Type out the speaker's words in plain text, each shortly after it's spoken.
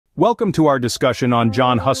Welcome to our discussion on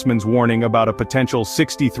John Hussman's warning about a potential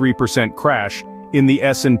 63% crash in the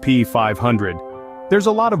S&P 500. There's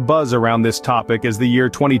a lot of buzz around this topic as the year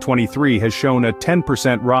 2023 has shown a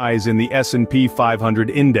 10% rise in the S&P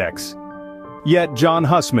 500 index. Yet John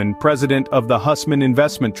Hussman, president of the Hussman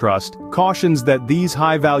Investment Trust, cautions that these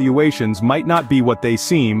high valuations might not be what they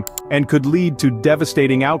seem and could lead to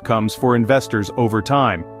devastating outcomes for investors over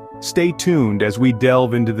time. Stay tuned as we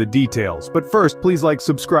delve into the details, but first please like,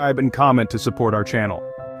 subscribe, and comment to support our channel.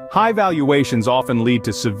 High valuations often lead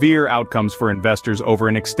to severe outcomes for investors over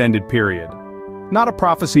an extended period. Not a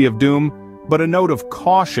prophecy of doom, but a note of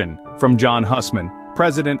caution from John Hussman,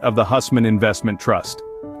 president of the Hussman Investment Trust.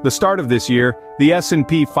 The start of this year, the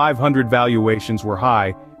S&P 500 valuations were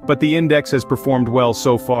high, but the index has performed well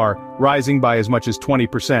so far, rising by as much as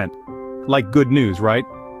 20%. Like good news, right?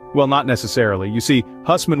 Well, not necessarily. You see,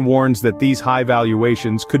 Hussman warns that these high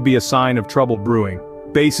valuations could be a sign of trouble brewing.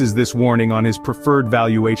 Bases this warning on his preferred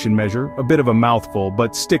valuation measure, a bit of a mouthful,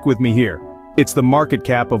 but stick with me here. It's the market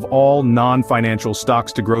cap of all non-financial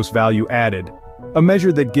stocks to gross value added. A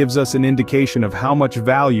measure that gives us an indication of how much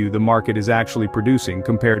value the market is actually producing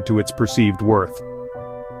compared to its perceived worth.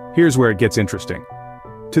 Here's where it gets interesting.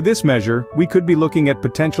 To this measure, we could be looking at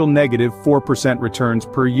potential negative 4% returns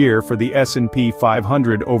per year for the S&P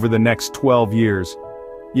 500 over the next 12 years.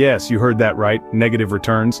 Yes, you heard that right, negative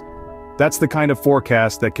returns. That's the kind of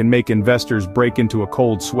forecast that can make investors break into a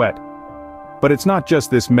cold sweat. But it's not just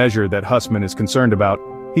this measure that Hussman is concerned about.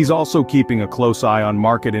 He's also keeping a close eye on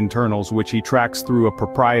market internals, which he tracks through a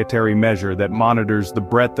proprietary measure that monitors the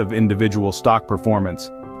breadth of individual stock performance.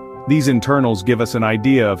 These internals give us an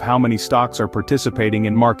idea of how many stocks are participating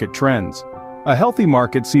in market trends. A healthy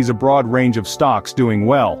market sees a broad range of stocks doing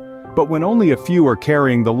well, but when only a few are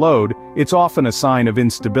carrying the load, it's often a sign of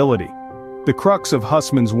instability. The crux of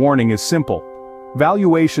Hussman's warning is simple.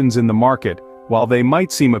 Valuations in the market, while they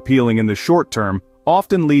might seem appealing in the short term,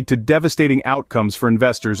 often lead to devastating outcomes for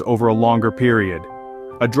investors over a longer period.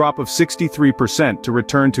 A drop of 63% to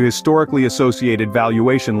return to historically associated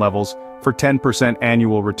valuation levels for 10%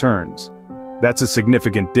 annual returns. That's a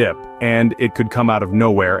significant dip, and it could come out of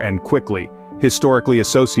nowhere and quickly, historically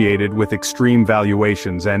associated with extreme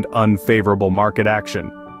valuations and unfavorable market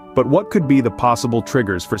action. But what could be the possible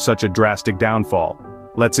triggers for such a drastic downfall?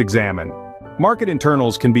 Let's examine. Market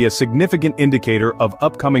internals can be a significant indicator of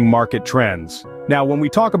upcoming market trends. Now, when we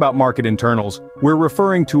talk about market internals, we're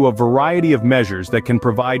referring to a variety of measures that can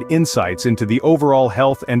provide insights into the overall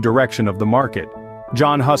health and direction of the market.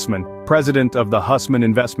 John Hussman, president of the Hussman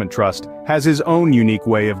Investment Trust, has his own unique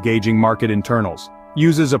way of gauging market internals,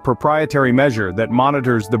 uses a proprietary measure that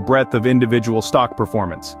monitors the breadth of individual stock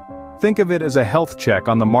performance. Think of it as a health check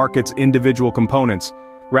on the market's individual components,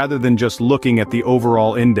 rather than just looking at the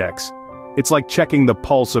overall index. It's like checking the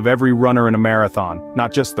pulse of every runner in a marathon,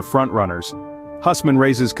 not just the front runners. Hussman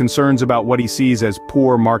raises concerns about what he sees as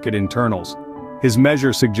poor market internals. His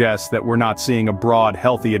measure suggests that we're not seeing a broad,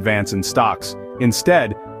 healthy advance in stocks.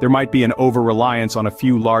 Instead, there might be an over-reliance on a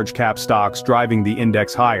few large-cap stocks driving the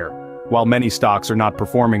index higher, while many stocks are not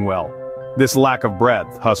performing well. This lack of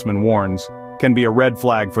breadth, Hussman warns, can be a red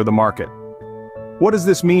flag for the market. What does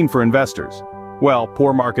this mean for investors? Well,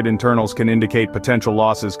 poor market internals can indicate potential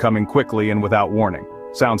losses coming quickly and without warning.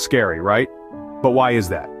 Sounds scary, right? But why is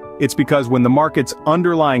that? It's because when the market's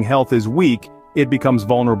underlying health is weak, it becomes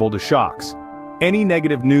vulnerable to shocks. Any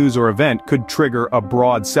negative news or event could trigger a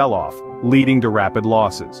broad sell-off, leading to rapid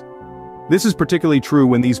losses. This is particularly true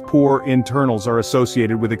when these poor internals are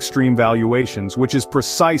associated with extreme valuations, which is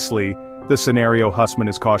precisely the scenario Hussman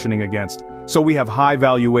is cautioning against. So we have high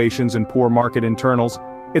valuations and poor market internals.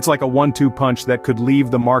 It's like a 1-2 punch that could leave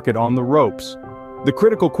the market on the ropes. The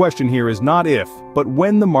critical question here is not if, but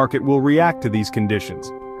when the market will react to these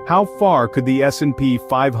conditions. How far could the S&P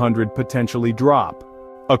 500 potentially drop?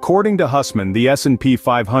 According to Hussman, the S&P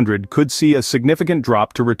 500 could see a significant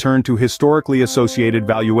drop to return to historically associated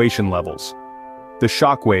valuation levels. The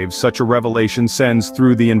shockwaves such a revelation sends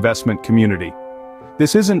through the investment community.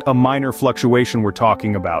 This isn't a minor fluctuation we're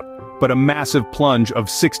talking about, but a massive plunge of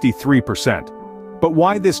 63%. But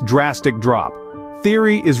why this drastic drop?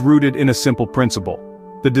 Theory is rooted in a simple principle: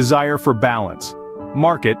 the desire for balance.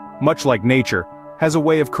 Market, much like nature, has a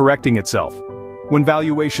way of correcting itself. When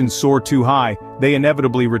valuations soar too high, they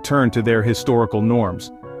inevitably return to their historical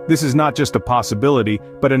norms. This is not just a possibility,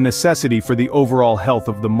 but a necessity for the overall health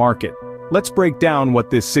of the market. Let's break down what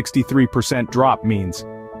this 63% drop means.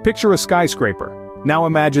 Picture a skyscraper. Now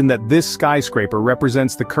imagine that this skyscraper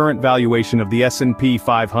represents the current valuation of the S&P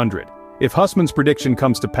 500. If Hussman's prediction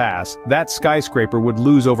comes to pass, that skyscraper would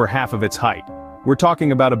lose over half of its height. We're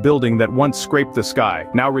talking about a building that once scraped the sky,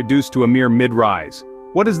 now reduced to a mere mid-rise.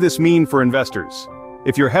 What does this mean for investors?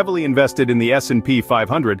 If you're heavily invested in the S&P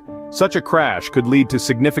 500, such a crash could lead to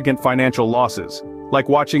significant financial losses, like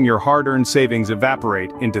watching your hard-earned savings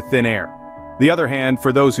evaporate into thin air. The other hand,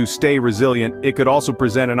 for those who stay resilient, it could also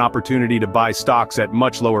present an opportunity to buy stocks at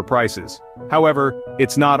much lower prices. However,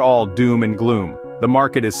 it's not all doom and gloom. The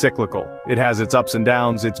market is cyclical. It has its ups and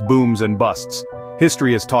downs, its booms and busts.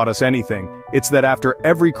 History has taught us anything, it's that after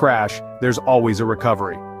every crash, there's always a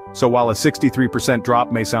recovery. So while a 63%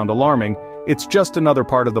 drop may sound alarming, it's just another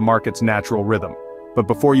part of the market's natural rhythm. But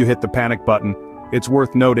before you hit the panic button, it's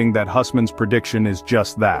worth noting that Hussman's prediction is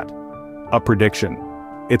just that. A prediction.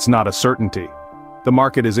 It's not a certainty. The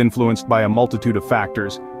market is influenced by a multitude of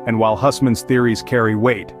factors, and while Hussman's theories carry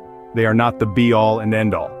weight, they are not the be-all and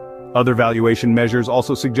end-all. Other valuation measures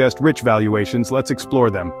also suggest rich valuations. Let's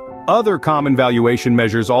explore them. Other common valuation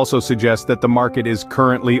measures also suggest that the market is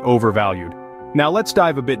currently overvalued. Now let's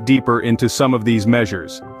dive a bit deeper into some of these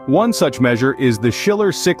measures. One such measure is the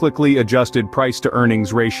Shiller Cyclically Adjusted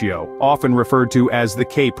Price-to-Earnings Ratio, often referred to as the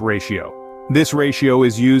CAPE ratio. This ratio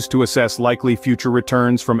is used to assess likely future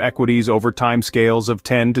returns from equities over timescales of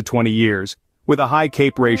 10 to 20 years, with a high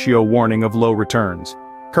CAPE ratio warning of low returns.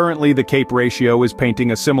 Currently, the CAPE ratio is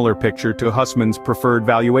painting a similar picture to Hussman's preferred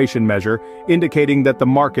valuation measure, indicating that the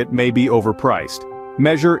market may be overpriced.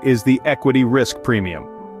 Measure is the equity risk premium.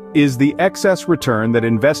 Is the excess return that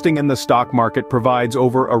investing in the stock market provides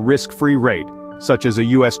over a risk-free rate, such as a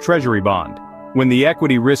U.S. Treasury bond. When the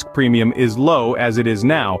equity risk premium is low as it is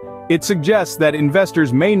now, it suggests that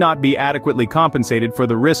investors may not be adequately compensated for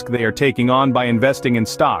the risk they are taking on by investing in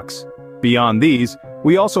stocks. Beyond these,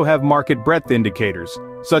 we also have market breadth indicators,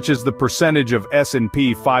 such as the percentage of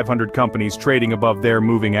S&P 500 companies trading above their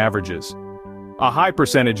moving averages. A high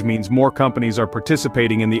percentage means more companies are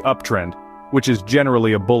participating in the uptrend, which is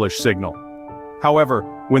generally a bullish signal. However,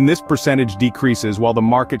 when this percentage decreases while the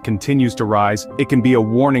market continues to rise, it can be a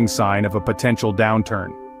warning sign of a potential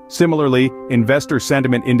downturn. Similarly, investor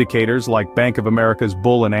sentiment indicators like Bank of America's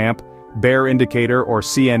Bull and Amp, Bear Indicator or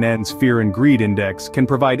CNN's Fear and Greed Index can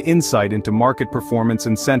provide insight into market performance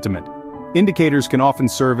and sentiment. Indicators can often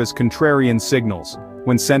serve as contrarian signals.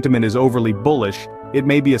 When sentiment is overly bullish, it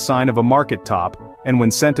may be a sign of a market top, and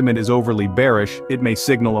when sentiment is overly bearish, it may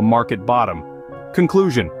signal a market bottom.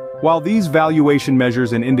 Conclusion: while these valuation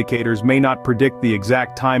measures and indicators may not predict the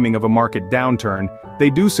exact timing of a market downturn, they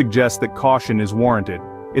do suggest that caution is warranted.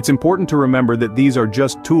 It's important to remember that these are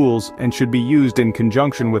just tools and should be used in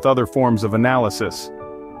conjunction with other forms of analysis.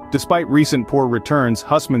 Despite recent poor returns,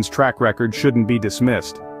 Hussman's track record shouldn't be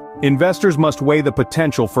dismissed. Investors must weigh the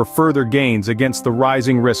potential for further gains against the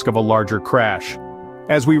rising risk of a larger crash.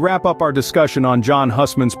 As we wrap up our discussion on John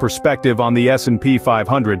Hussman's perspective on the S&P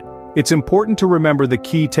 500, it's important to remember the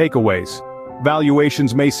key takeaways.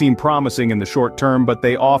 Valuations may seem promising in the short term, but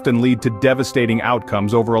they often lead to devastating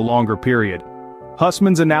outcomes over a longer period.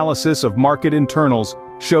 Hussman's analysis of market internals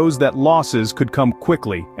shows that losses could come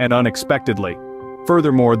quickly and unexpectedly.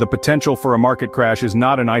 Furthermore, the potential for a market crash is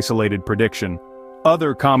not an isolated prediction.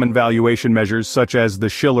 Other common valuation measures such as the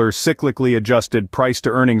Shiller Cyclically Adjusted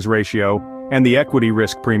Price-to-Earnings Ratio and the equity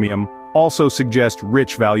risk premium also suggest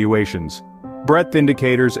rich valuations. Breadth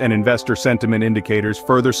indicators and investor sentiment indicators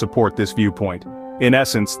further support this viewpoint. In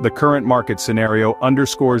essence, the current market scenario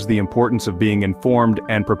underscores the importance of being informed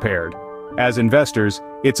and prepared. As investors,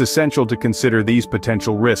 it's essential to consider these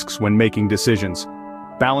potential risks when making decisions.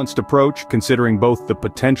 Balanced approach, considering both the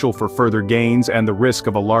potential for further gains and the risk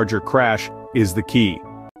of a larger crash, is the key.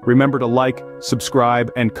 Remember to like,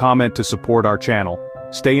 subscribe, and comment to support our channel.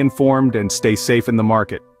 Stay informed and stay safe in the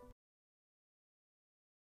market.